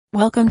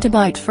Welcome to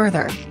Byte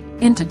Further.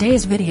 In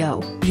today's video,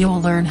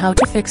 you'll learn how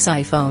to fix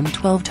iPhone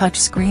 12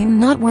 touchscreen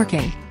not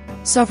working.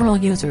 Several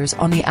users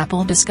on the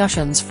Apple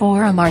Discussions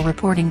forum are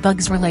reporting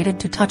bugs related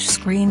to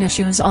touchscreen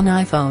issues on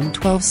iPhone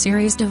 12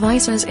 series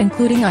devices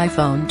including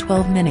iPhone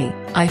 12 mini,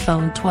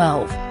 iPhone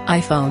 12,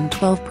 iPhone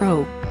 12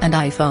 Pro, and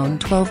iPhone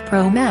 12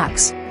 Pro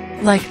Max.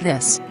 Like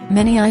this,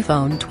 many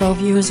iPhone 12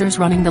 users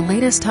running the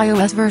latest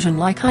iOS version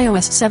like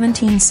iOS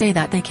 17 say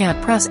that they can't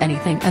press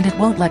anything and it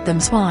won't let them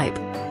swipe.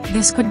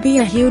 This could be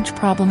a huge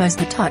problem as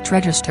the touch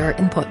register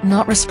input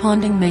not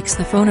responding makes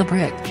the phone a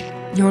brick.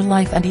 Your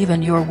life and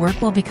even your work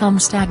will become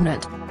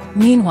stagnant.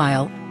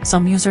 Meanwhile,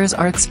 some users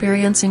are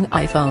experiencing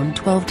iPhone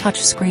 12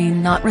 touchscreen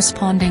not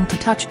responding to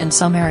touch in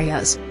some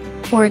areas.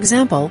 For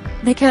example,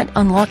 they can't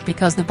unlock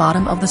because the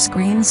bottom of the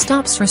screen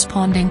stops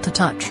responding to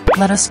touch.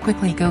 Let us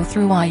quickly go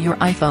through why your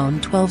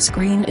iPhone 12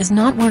 screen is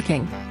not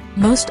working.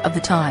 Most of the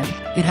time,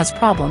 it has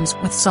problems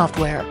with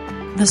software.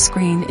 The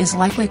screen is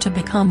likely to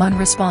become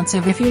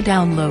unresponsive if you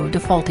download a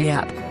faulty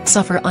app,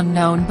 suffer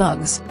unknown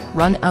bugs,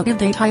 run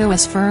out-of-date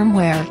iOS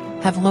firmware,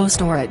 have low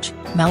storage,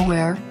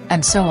 malware,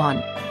 and so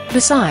on.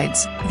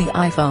 Besides, the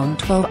iPhone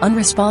 12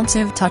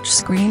 unresponsive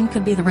touchscreen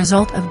could be the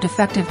result of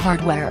defective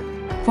hardware.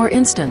 For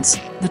instance,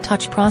 the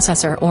touch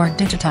processor or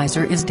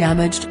digitizer is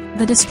damaged,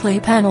 the display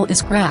panel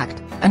is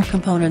cracked, and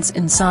components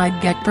inside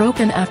get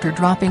broken after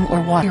dropping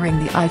or watering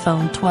the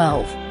iPhone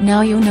 12. Now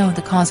you know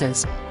the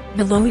causes.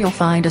 Below you'll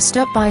find a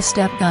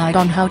step-by-step guide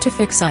on how to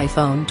fix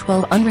iPhone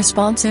 12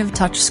 unresponsive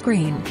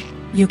touchscreen.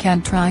 You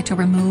can try to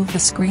remove the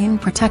screen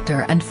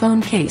protector and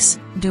phone case,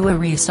 do a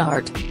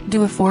restart,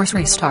 do a force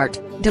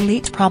restart,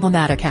 delete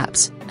problematic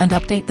apps, and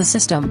update the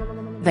system.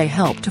 They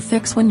help to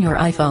fix when your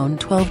iPhone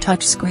 12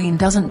 touchscreen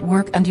doesn't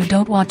work and you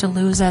don't want to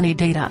lose any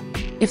data.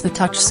 If the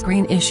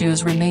touchscreen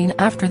issues remain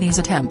after these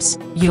attempts,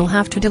 you'll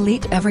have to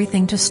delete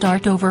everything to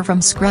start over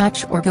from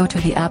scratch or go to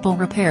the Apple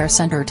Repair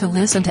Center to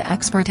listen to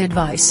expert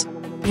advice.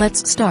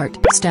 Let's start.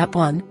 Step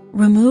 1.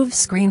 Remove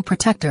screen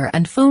protector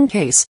and phone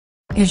case.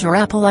 Is your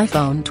Apple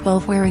iPhone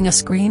 12 wearing a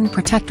screen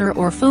protector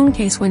or phone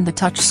case when the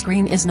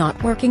touchscreen is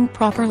not working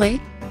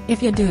properly?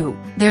 If you do,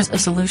 there's a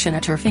solution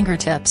at your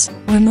fingertips.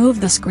 Remove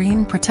the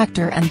screen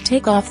protector and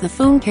take off the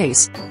phone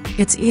case.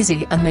 It's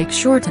easy and make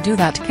sure to do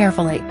that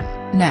carefully.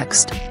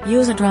 Next,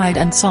 use a dried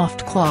and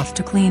soft cloth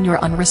to clean your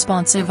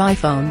unresponsive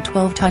iPhone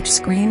 12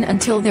 touchscreen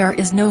until there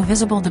is no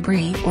visible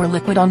debris or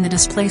liquid on the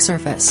display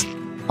surface.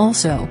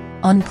 Also,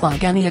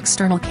 unplug any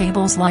external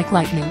cables like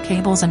lightning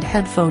cables and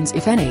headphones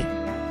if any.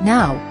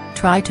 Now,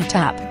 try to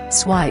tap,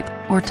 swipe,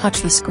 or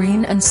touch the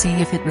screen and see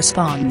if it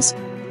responds.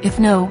 If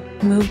no,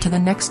 move to the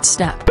next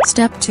step.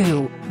 Step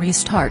 2.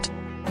 Restart.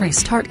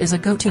 Restart is a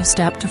go-to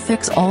step to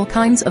fix all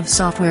kinds of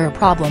software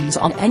problems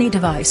on any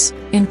device,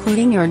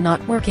 including your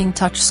not working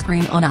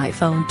touchscreen on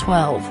iPhone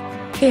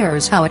 12.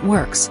 Here's how it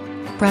works.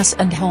 Press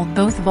and hold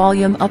both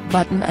volume up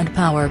button and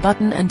power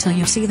button until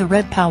you see the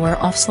red power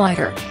off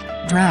slider.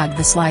 Drag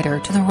the slider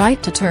to the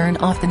right to turn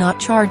off the not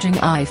charging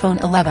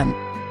iPhone 11.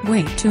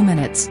 Wait 2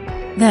 minutes.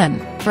 Then,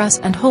 press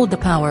and hold the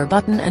power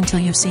button until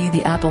you see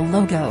the Apple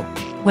logo.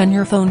 When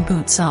your phone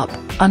boots up,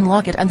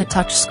 unlock it and the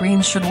touch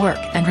screen should work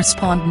and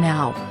respond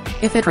now.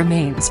 If it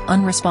remains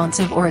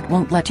unresponsive or it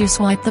won't let you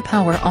swipe the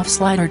power off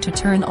slider to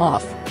turn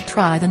off,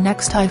 try the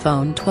next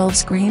iPhone 12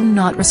 screen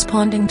not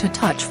responding to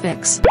touch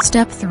fix.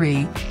 Step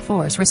 3.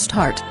 Force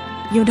restart.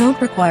 You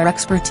don't require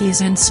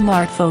expertise in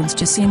smartphones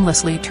to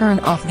seamlessly turn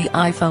off the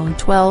iPhone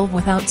 12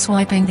 without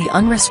swiping the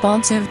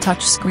unresponsive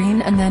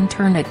touchscreen and then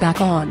turn it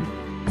back on.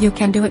 You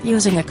can do it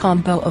using a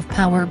combo of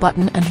power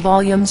button and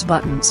volumes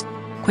buttons.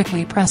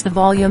 Quickly press the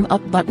volume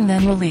up button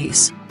then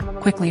release.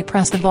 Quickly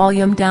press the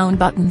volume down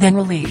button then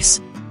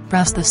release.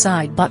 Press the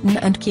side button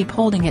and keep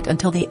holding it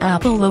until the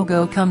Apple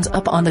logo comes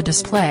up on the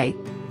display.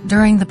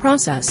 During the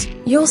process,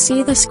 you'll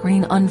see the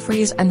screen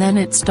unfreeze and then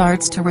it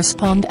starts to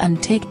respond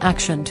and take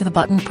action to the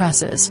button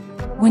presses.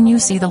 When you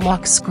see the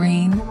lock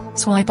screen,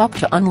 swipe up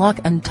to unlock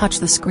and touch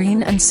the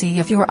screen and see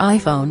if your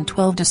iPhone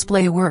 12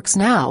 display works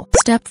now.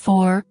 Step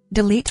 4.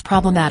 Delete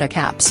problematic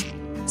apps.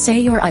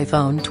 Say your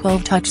iPhone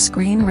 12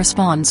 touchscreen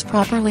responds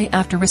properly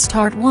after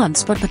restart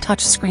once but the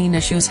touchscreen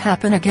issues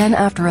happen again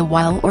after a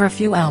while or a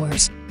few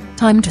hours.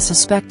 Time to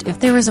suspect if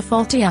there is a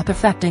faulty app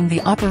affecting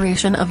the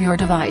operation of your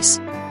device.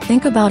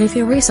 Think about if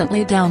you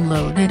recently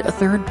downloaded a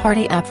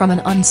third-party app from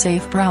an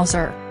unsafe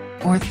browser.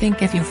 Or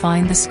think if you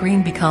find the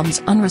screen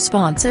becomes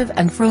unresponsive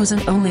and frozen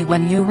only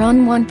when you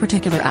run one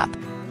particular app.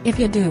 If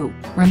you do,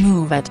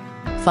 remove it.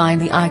 Find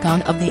the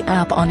icon of the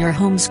app on your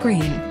home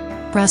screen.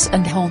 Press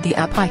and hold the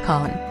app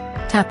icon.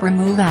 Tap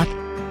Remove App.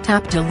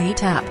 Tap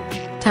Delete App.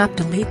 Tap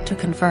Delete to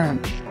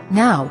confirm.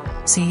 Now,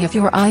 see if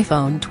your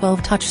iPhone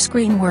 12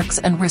 touchscreen works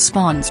and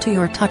responds to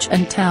your touch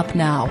and tap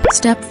now.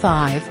 Step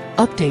 5.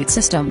 Update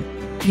system.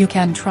 You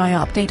can try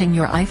updating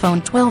your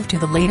iPhone 12 to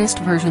the latest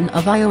version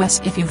of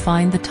iOS if you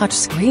find the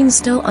touchscreen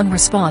still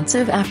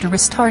unresponsive after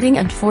restarting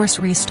and force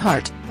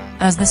restart.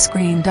 As the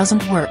screen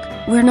doesn't work,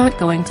 we're not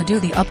going to do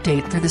the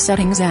update through the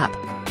Settings app.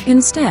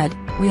 Instead,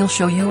 We'll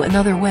show you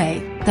another way,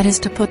 that is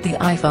to put the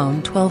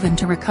iPhone 12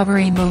 into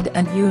recovery mode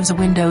and use a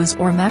Windows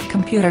or Mac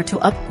computer to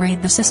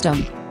upgrade the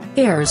system.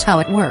 Here's how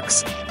it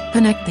works.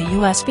 Connect the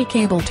USB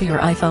cable to your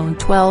iPhone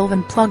 12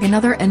 and plug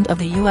another end of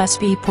the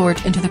USB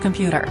port into the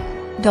computer.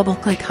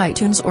 Double-click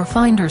iTunes or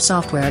Finder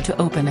software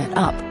to open it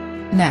up.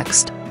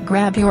 Next,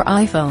 grab your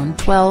iPhone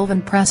 12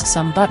 and press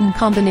some button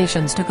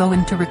combinations to go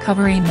into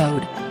recovery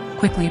mode.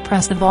 Quickly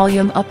press the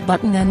volume up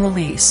button then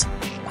release.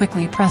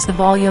 Quickly press the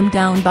volume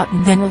down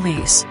button then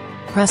release.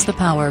 Press the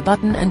power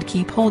button and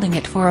keep holding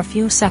it for a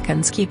few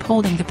seconds. Keep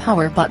holding the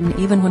power button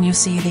even when you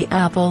see the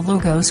Apple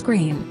logo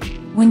screen.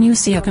 When you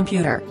see a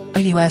computer,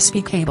 a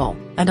USB cable,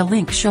 and a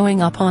link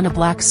showing up on a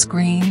black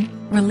screen,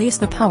 release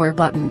the power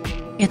button.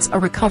 It's a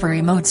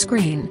recovery mode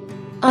screen.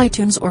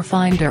 iTunes or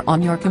Finder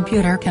on your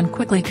computer can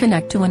quickly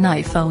connect to an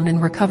iPhone in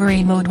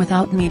recovery mode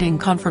without needing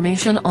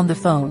confirmation on the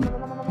phone.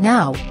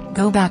 Now,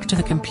 go back to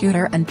the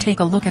computer and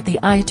take a look at the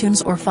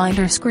iTunes or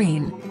Finder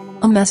screen.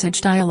 A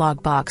message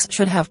dialog box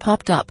should have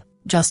popped up,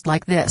 just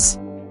like this.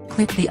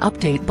 Click the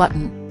Update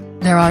button.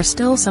 There are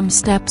still some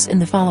steps in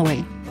the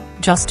following.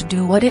 Just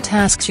do what it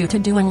asks you to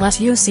do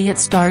unless you see it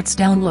starts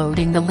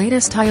downloading the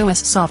latest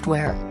iOS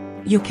software.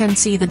 You can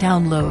see the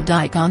download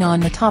icon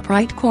on the top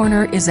right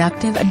corner is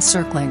active and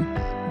circling.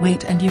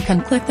 Wait and you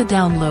can click the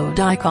download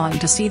icon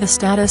to see the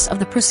status of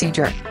the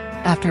procedure.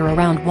 After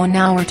around 1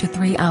 hour to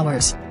 3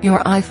 hours, your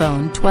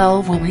iPhone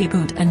 12 will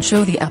reboot and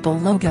show the Apple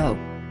logo.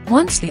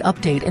 Once the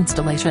update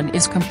installation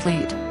is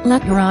complete,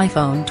 let your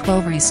iPhone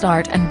 12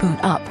 restart and boot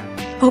up.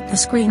 Hope the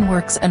screen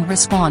works and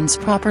responds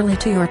properly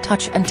to your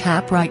touch and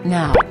tap right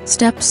now.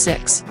 Step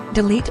 6.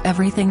 Delete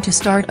everything to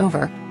start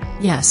over.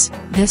 Yes,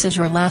 this is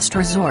your last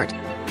resort.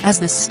 As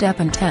this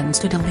step intends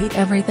to delete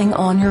everything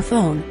on your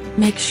phone,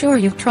 make sure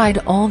you've tried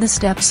all the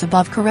steps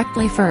above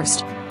correctly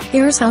first.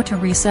 Here's how to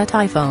reset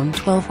iPhone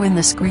 12 when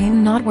the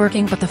screen not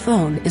working but the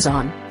phone is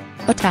on.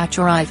 Attach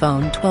your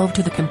iPhone 12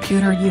 to the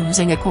computer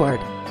using a cord.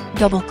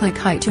 Double-click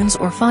iTunes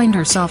or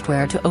Finder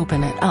software to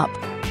open it up.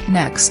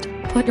 Next,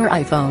 put your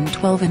iPhone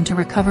 12 into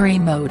recovery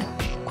mode.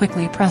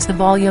 Quickly press the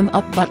volume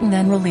up button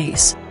then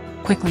release.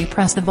 Quickly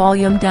press the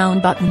volume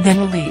down button then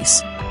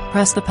release.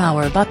 Press the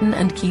power button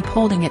and keep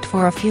holding it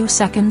for a few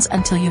seconds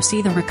until you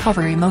see the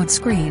recovery mode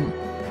screen.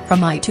 From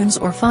iTunes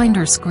or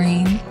Finder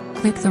screen,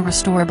 click the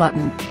Restore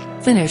button.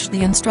 Finish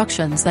the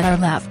instructions that are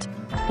left.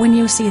 When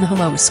you see the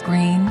Hello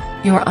screen,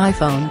 your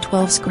iPhone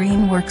 12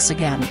 screen works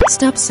again.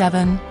 Step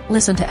 7.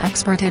 Listen to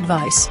expert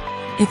advice.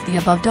 If the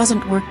above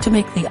doesn't work to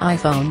make the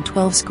iPhone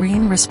 12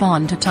 screen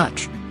respond to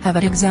touch, have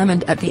it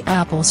examined at the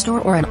Apple Store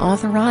or an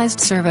authorized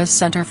service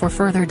center for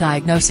further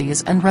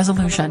diagnoses and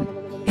resolution.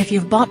 If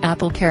you've bought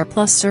Apple Care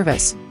Plus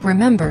service,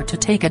 remember to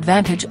take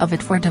advantage of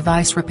it for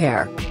device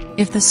repair.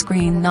 If the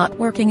screen not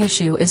working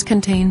issue is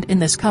contained in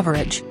this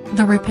coverage,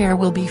 the repair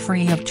will be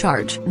free of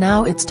charge.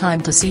 Now it's time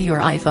to see your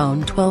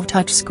iPhone 12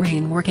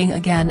 touchscreen working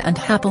again and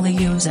happily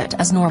use it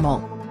as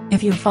normal.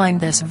 If you find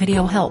this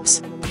video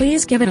helps,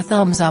 please give it a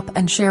thumbs up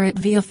and share it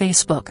via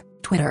Facebook,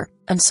 Twitter,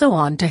 and so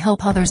on to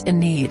help others in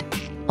need.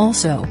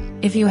 Also,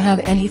 if you have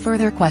any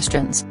further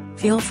questions,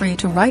 feel free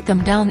to write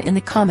them down in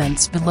the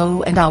comments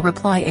below and I'll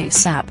reply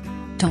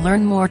ASAP. To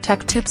learn more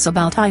tech tips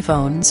about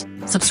iPhones,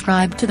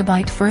 subscribe to the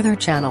Byte Further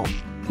channel.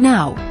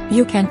 Now,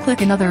 you can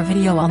click another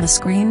video on the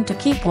screen to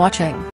keep watching.